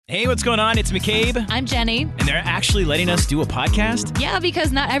Hey, what's going on? It's McCabe. I'm Jenny. And they're actually letting us do a podcast? Yeah,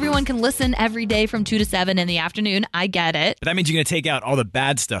 because not everyone can listen every day from 2 to 7 in the afternoon. I get it. But that means you're going to take out all the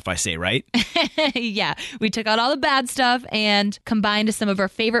bad stuff I say, right? Yeah, we took out all the bad stuff and combined some of our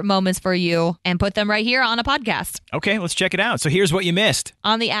favorite moments for you and put them right here on a podcast. Okay, let's check it out. So here's what you missed.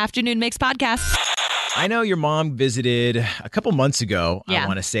 On the Afternoon Mix podcast. I know your mom visited a couple months ago, Yeah. I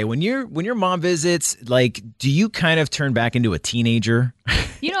want to say. When your mom visits, like, do you kind of turn back into a teenager?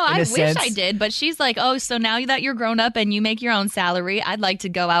 You know, I wish I did, but she's like, oh, so now that you're grown up and you make your own salary, I'd like to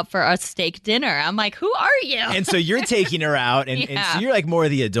go out for a steak dinner. I'm like, who are you? And so you're taking her out, and so you're like more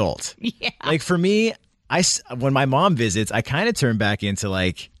the adult. Yeah. Like for me, when my mom visits, I kind of turn back into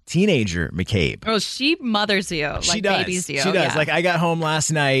like teenager McCabe. Oh, she mothers you like babies do. She does. Yeah. Like I got home last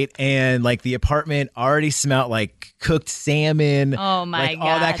night and like the apartment already smelled like cooked salmon. Oh my god.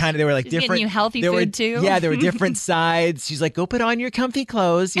 All that kind of, they were like She's different. Getting you healthy food too? Yeah, there were different sides. She's like, go put on your comfy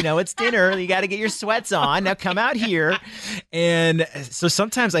clothes. You know, it's dinner. You got to get your sweats on. Now come out here. And so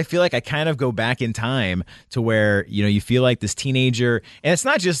sometimes I feel like I kind of go back in time to where, you know, you feel like this teenager, and it's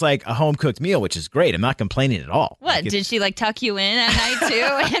not just like a home cooked meal, which is great. I'm not complaining at all. What, Like, did she like tuck you in at night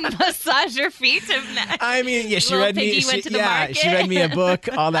too and massage your feet? I mean, yeah, she Little read me. piggy went to the market. She read me a book,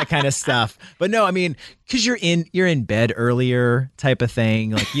 all that kind of stuff. But no, I mean, because you're in bed earlier type of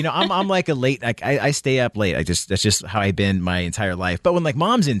thing. Like, you know, I'm like a late. Like I stay up late. That's just how I've been my entire life. But when like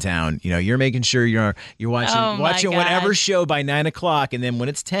mom's in town, you know, you're making sure you're watching whatever show by 9 o'clock, and then when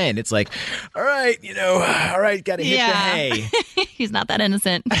it's 10, it's like, all right, got to hit the hay. He's not that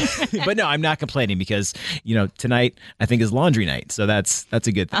innocent. But no, I'm not complaining because, you know, tonight I think is laundry night, so that's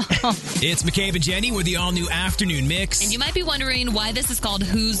a good thing. It's McCabe and Jenny with the all-new Afternoon Mix. And you might be wondering why this is called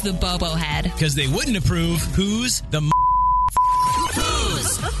Who's the Bobo Head? Because they wouldn't approve. Who's the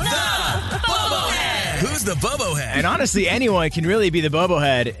Who's the Bobo Head? Who's the Bobo Head? And honestly, anyone can really be the bobo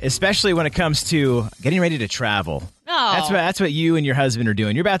head, especially when it comes to getting ready to travel. Oh. That's what you and your husband are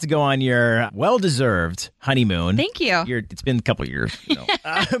doing. You're about to go on your well-deserved honeymoon. Thank you. It's been a couple years,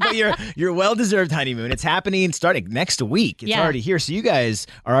 but your well-deserved honeymoon. It's happening starting next week. It's already here. So you guys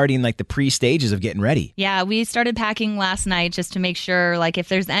are already in like the pre-stages of getting ready. Yeah, we started packing last night just to make sure, like, if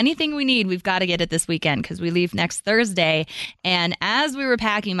there's anything we need, we've got to get it this weekend because we leave next Thursday. And as we were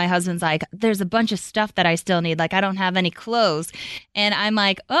packing, my husband's like, there's a bunch of stuff that I still need. Like, I don't have any clothes. And I'm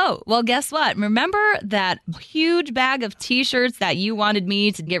like, oh, well, guess what? Remember that huge bag of T-shirts that you wanted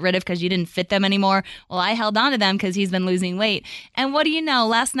me to get rid of because you didn't fit them anymore? Well, I held on to them because he's been losing weight. And what do you know?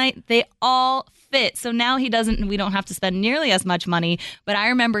 Last night, they all fit. So now we don't have to spend nearly as much money. But I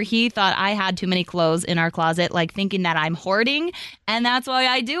remember he thought I had too many clothes in our closet, like thinking that I'm hoarding. And that's why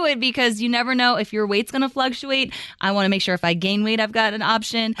I do it, because you never know if your weight's going to fluctuate. I want to make sure if I gain weight, I've got an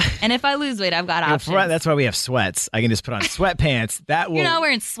option. And if I lose weight, I've got options. That's why we have sweats. I can just put on sweatpants. That will. You're not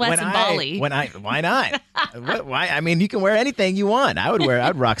wearing sweats in Bali. Why not? Why? I mean, you can wear anything you want.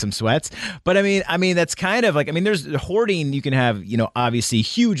 I'd rock some sweats. But I mean, that's kind of like, there's hoarding. You can have, obviously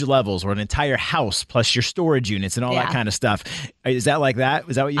huge levels or an entire house plus your storage units and all that kind of stuff. Is that like that?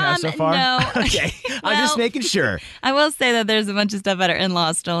 Is that what you have so far? No. Okay. I'm just making sure. I will say that there's a bunch of stuff at our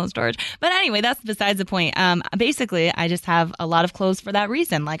in-laws still in storage. But anyway, that's besides the point. Basically, I just have a lot of clothes for that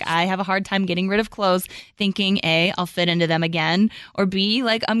reason. Like, I have a hard time getting rid of clothes thinking, A, I'll fit into them again, or B,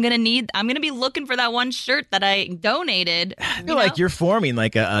 like, I'm going to be looking for that one shirt that I donated. I feel like you're forming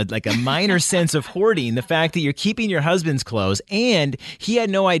like a minor sense of hoarding. The fact that you're keeping your husband's clothes, and he had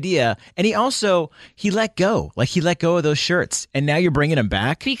no idea. And he let go. Like, he let go of those shirts, and now you're bringing them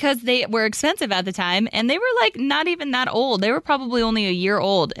back? Because they were expensive at the time, and they were like not even that old. They were probably only a year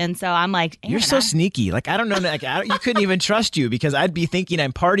old. And so I'm like, you're so sneaky. Like, I don't know. Like, you couldn't even trust you, because I'd be thinking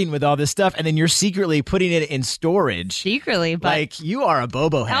I'm partying with all this stuff, and then you're secretly putting it in storage. Secretly, but like, you are a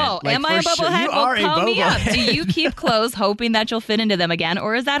bobo head. Oh, like, am I a bobo head? Well, call me up. Do you keep clothes hoping that you'll fit into them again,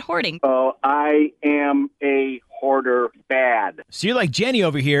 or is that hoarding? Oh, I am a hoarder bad. So you're like Jenny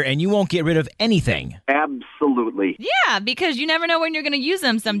over here, and you won't get rid of anything. Absolutely. Yeah, because you never know when you're going to use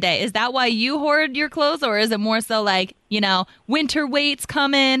them someday. Is that why you hoard your clothes, or is it more so like, winter weights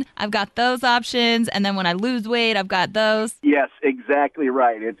come in, I've got those options, and then when I lose weight, I've got those? Yes, exactly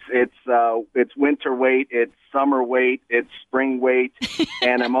right. It's winter weight, it's summer weight, it's spring weight,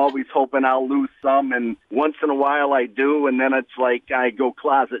 and I'm always hoping I'll lose some, and once in a while I do, and then it's like I go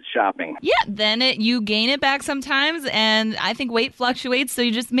closet shopping. Yeah, then you gain it back sometimes, and I think weight fluctuates, so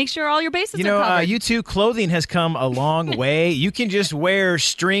you just make sure all your bases are covered. You two clothing has come a long way. You can just wear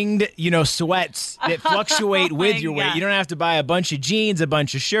stringed, sweats that fluctuate with your weight. God. You don't have to buy a bunch of jeans, a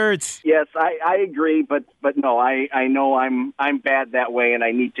bunch of shirts. Yes, I agree, but no, I know I'm bad that way, and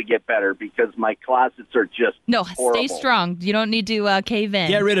I need to get better because my closets are just horrible. Stay strong. You don't need to cave in.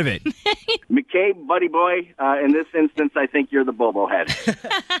 Get rid of it. McCabe, buddy boy, in this instance, I think you're the bobo head.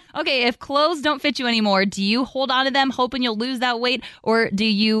 Okay, if clothes don't fit you anymore, do you hold on to them hoping you'll lose that weight, or do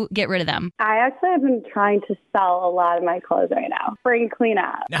you get rid of them? I actually have been trying to sell a lot of my clothes right now. Spring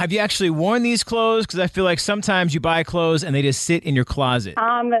cleanup. Now, have you actually worn these clothes? Because I feel like sometimes you buy clothes and they just sit in your closet.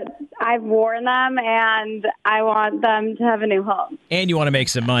 I've worn them, and I want them to have a new home. And you want to make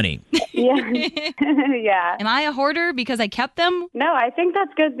some money. Yeah. Yeah. Am I a hoarder because I kept them? No, I think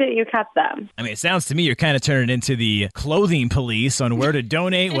that's good that you kept them. I mean, it sounds to me you're kind of turning into the clothing police on where to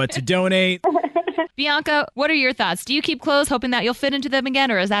donate, what to donate. Bianca, what are your thoughts? Do you keep clothes hoping that you'll fit into them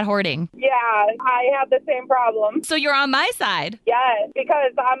again, or is that hoarding? Yeah, I have the same problem. So you're on my side. Yes,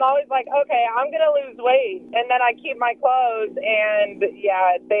 because I'm always like, okay, I'm going to lose weight. And then I keep my clothes, and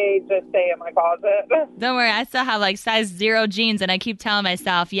yeah, they just stay in my closet. Don't worry, I still have like size 0 jeans, and I keep telling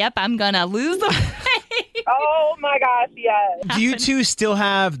myself, yep, I'm going to lose the weight. Oh my gosh, yes. Do you two still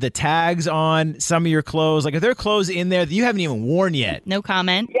have the tags on some of your clothes? Like, are there clothes in there that you haven't even worn yet? No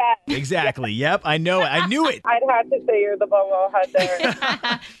comment. Yes. Exactly. Yep, I know it. I knew it. I'd have to say you're the bobo head there.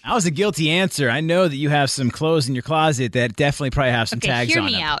 That was a guilty answer. I know that you have some clothes in your closet that definitely probably have some tags on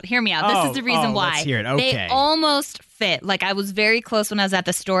them. Hear me out. This is the reason why. Let's hear it. Okay. They almost fit. Like, I was very close when I was at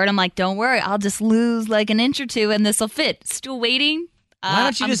the store, and I'm like, don't worry, I'll just lose like an inch or two, and this will fit. Still waiting. Why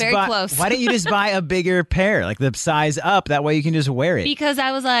don't you I'm very close. Why don't you just buy a bigger pair, like the size up? That way you can just wear it. Because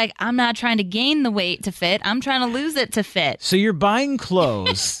I was like, I'm not trying to gain the weight to fit. I'm trying to lose it to fit. So you're buying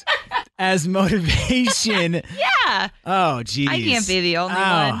clothes as motivation. Yeah. Oh, geez. I can't be the only one.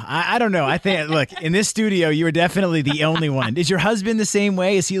 I don't know. I think, look, in this studio, you are definitely the only one. Is your husband the same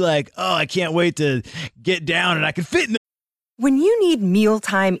way? Is he like, oh, I can't wait to get down and I can fit in the... When you need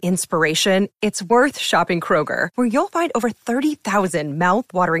mealtime inspiration, it's worth shopping Kroger, where you'll find over 30,000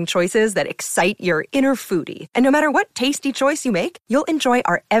 mouth-watering choices that excite your inner foodie. And no matter what tasty choice you make, you'll enjoy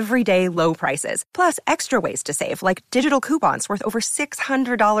our everyday low prices, plus extra ways to save, like digital coupons worth over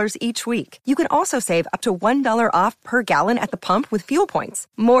 $600 each week. You can also save up to $1 off per gallon at the pump with fuel points.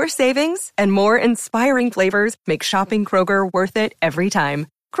 More savings and more inspiring flavors make shopping Kroger worth it every time.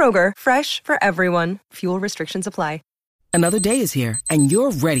 Kroger, fresh for everyone. Fuel restrictions apply. Another day is here, and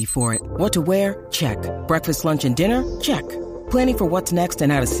you're ready for it. What to wear? Check. Breakfast, lunch, and dinner? Check. Planning for what's next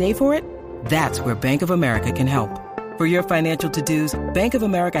and how to save for it? That's where Bank of America can help. For your financial to-dos, Bank of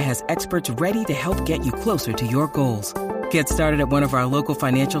America has experts ready to help get you closer to your goals. Get started at one of our local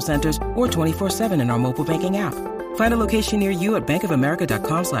financial centers or 24/7 in our mobile banking app. Find a location near you at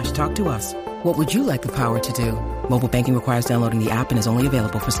bankofamerica.com/talktous. What would you like the power to do? Mobile banking requires downloading the app and is only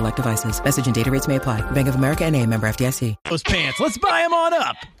available for select devices. Message and data rates may apply. Bank of America N.A., member FDIC. Those pants. Let's buy them on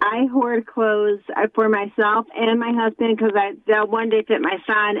up. I hoard clothes for myself and my husband because they'll one day fit my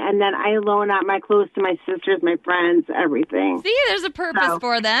son, and then I loan out my clothes to my sisters, my friends, everything. See, there's a purpose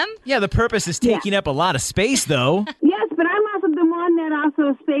for them. Yeah, the purpose is taking up a lot of space, though. Yes, but I'm also the one that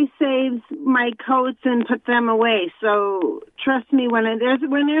also space saves my coats and puts them away. So trust me, when there's a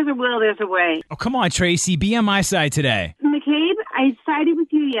will, there's a way. Oh, come on, Tracy. Be on my side today. McCabe, I sided with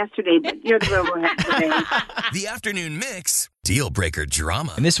you yesterday, but you're the robohead today. The afternoon mix, deal breaker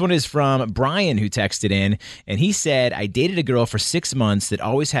drama. And this one is from Brian, who texted in, and he said, I dated a girl for 6 months that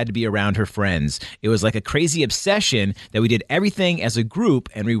always had to be around her friends. It was like a crazy obsession that we did everything as a group,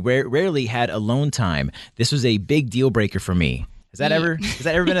 and we rarely had alone time. This was a big deal breaker for me. Has that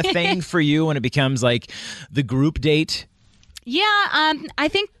ever been a thing for you when it becomes like the group date? Yeah, I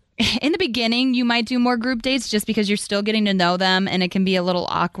think in the beginning, you might do more group dates just because you're still getting to know them, and it can be a little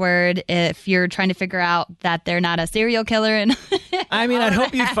awkward if you're trying to figure out that they're not a serial killer. And I mean, I'd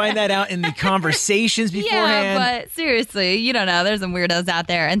hope you'd find that out in the conversations beforehand. Yeah, but seriously, you don't know. There's some weirdos out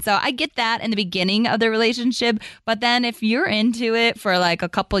there. And so I get that in the beginning of the relationship. But then if you're into it for like a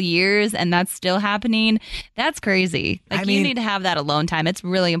couple years and that's still happening, that's crazy. Like, you need to have that alone time. It's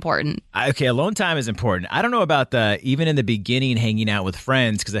really important. Okay, alone time is important. I don't know about even in the beginning hanging out with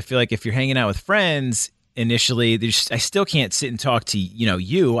friends, because I feel like if you're hanging out with friends initially, I still can't sit and talk to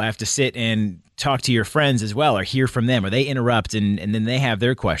you. I have to sit and talk to your friends as well, or hear from them, or they interrupt and then they have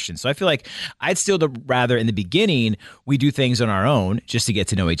their questions. So I feel like I'd still rather in the beginning we do things on our own just to get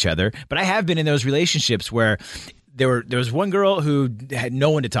to know each other. But I have been in those relationships where there was one girl who had no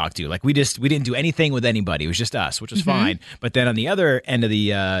one to talk to. Like we didn't do anything with anybody. It was just us, which was fine. But then on the other end of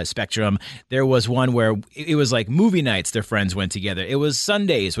the spectrum, there was one where it was like movie nights their friends went together. It was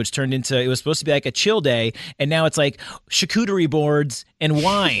Sundays, which turned into, it was supposed to be like a chill day, and now it's like charcuterie boards and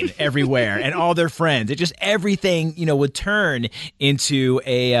wine everywhere and all their friends. It just, everything, would turn into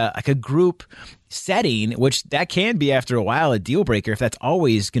like a group setting, which that can be after a while a deal breaker if that's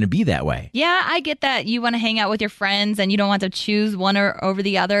always going to be that way. Yeah, I get that you want to hang out with your friends and you don't want to choose one or over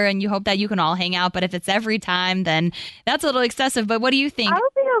the other, and you hope that you can all hang out. But if it's every time, then that's a little excessive. But what do you think? I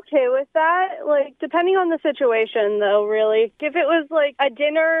would be okay with that, like, depending on the situation, though, really. If it was, like, a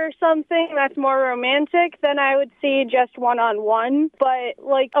dinner or something that's more romantic, then I would see just one-on-one. But,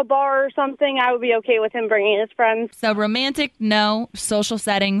 like, a bar or something, I would be okay with him bringing his friends. So romantic, no. Social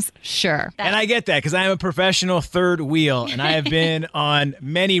settings, sure. And I get that because I am a professional third wheel, and I have been on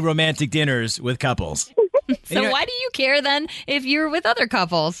many romantic dinners with couples. So why do you care then if you're with other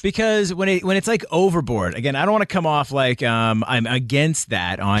couples? Because when it's like overboard, again, I don't want to come off like I'm against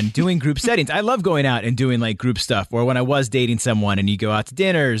that on doing group settings. I love going out and doing like group stuff, or when I was dating someone and you go out to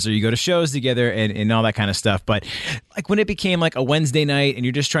dinners or you go to shows together and all that kind of stuff. But like when it became like a Wednesday night and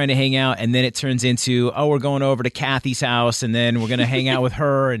you're just trying to hang out, and then it turns into, oh, we're going over to Kathy's house and then we're going to hang out with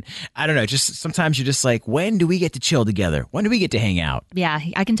her. And I don't know, just sometimes you're just like, when do we get to chill together? When do we get to hang out? Yeah,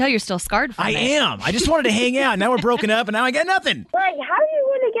 I can tell you're still scarred from it. I am. I just wanted to hang out. Now we're broken up and now I got nothing. Right. How do you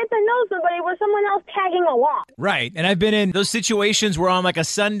want to get to know somebody with someone else tagging along? Right. And I've been in those situations where on like a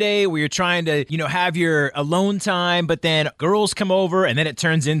Sunday where you're trying to, have your alone time, but then girls come over and then it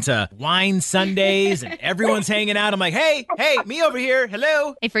turns into wine Sundays and everyone's hanging out. I'm like, hey, me over here.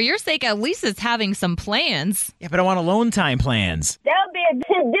 Hello. Hey, for your sake, at least it's having some plans. Yeah, but I want alone time plans. That would be a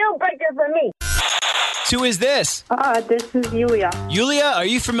deal breaker for me. Who is this? This is Yulia. Yulia, are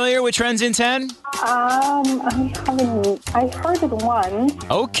you familiar with Trends in 10? I heard it once.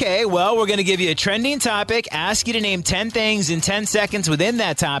 Okay, well, we're going to give you a trending topic, ask you to name 10 things in 10 seconds within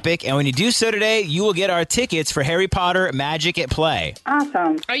that topic, and when you do so today, you will get our tickets for Harry Potter Magic at Play.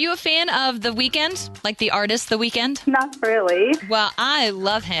 Awesome. Are you a fan of The Weeknd? Like the artist The Weeknd? Not really. Well, I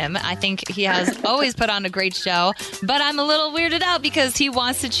love him. I think he has always put on a great show, but I'm a little weirded out because he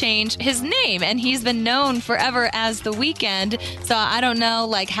wants to change his name, and he's been known forever as The Weeknd. So I don't know,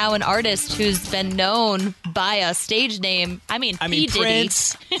 like, how an artist who's been known by a stage name. I mean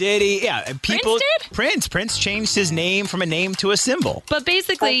Prince, Diddy, yeah, people. Prince changed his name from a name to a symbol. But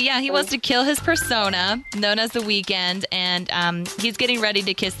basically, yeah, he wants to kill his persona, known as The Weeknd, and he's getting ready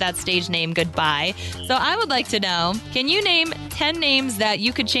to kiss that stage name goodbye. So I would like to know, can you name 10 names that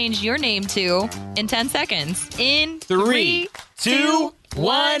you could change your name to in 10 seconds? In 3, 2,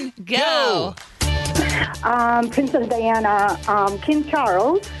 1, go! Princess Diana, King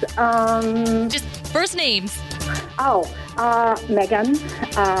Charles. Just first names. Meghan,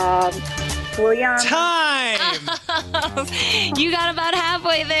 William. Time! You got about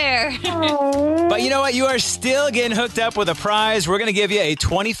halfway there. But you know what? You are still getting hooked up with a prize. We're going to give you a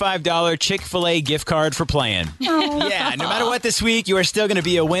 $25 Chick-fil-A gift card for playing. Yeah, no matter what this week, you are still going to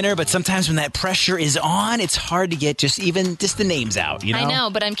be a winner. But sometimes when that pressure is on, it's hard to get just the names out, I know,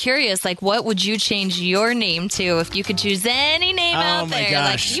 but I'm curious, like, what would you change your name to if you could choose any name out there?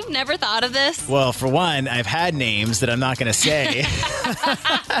 Gosh. Like, you've never thought of this? Well, for one, I've had names that I'm not going to say.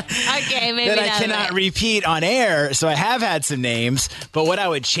 Okay, maybe that I cannot repeat on air. So I have had some names, but what I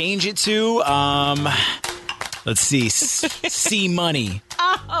would change it to, let's see, C Money.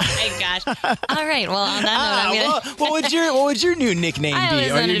 Oh my gosh! All right. Well, on that note, I'm gonna. What would your new nickname be? I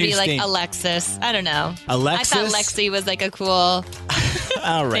always wanted to be like name? Alexis. I don't know. Alexis. I thought Lexi was like a cool.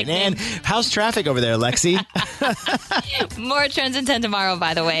 All right, and how's traffic over there, Lexi? More Trends in 10 tomorrow,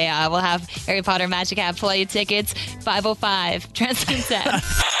 by the way. We'll have Harry Potter Magic at Play tickets, 5:05 Trends in 10.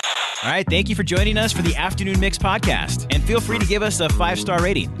 All right, thank you for joining us for the Afternoon Mix podcast. And feel free to give us a 5-star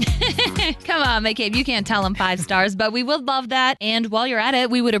rating. Come on, McCabe, you can't tell them 5 stars, but we would love that. And while you're at it,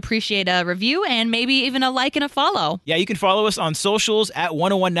 we would appreciate a review and maybe even a like and a follow. Yeah, you can follow us on socials at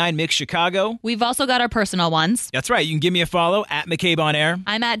 1019 Mix Chicago. We've also got our personal ones. That's right. You can give me a follow at McCabe on Air.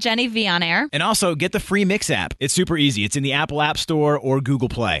 I'm at Jenny V on Air. And also get the free Mix app. It's super easy. It's in the Apple App Store or Google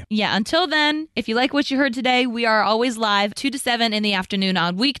Play. Yeah, until then, if you like what you heard today, we are always live 2 to 7 in the afternoon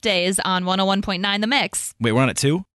on weekdays on 101.9 The Mix. Wait, we're on at 2?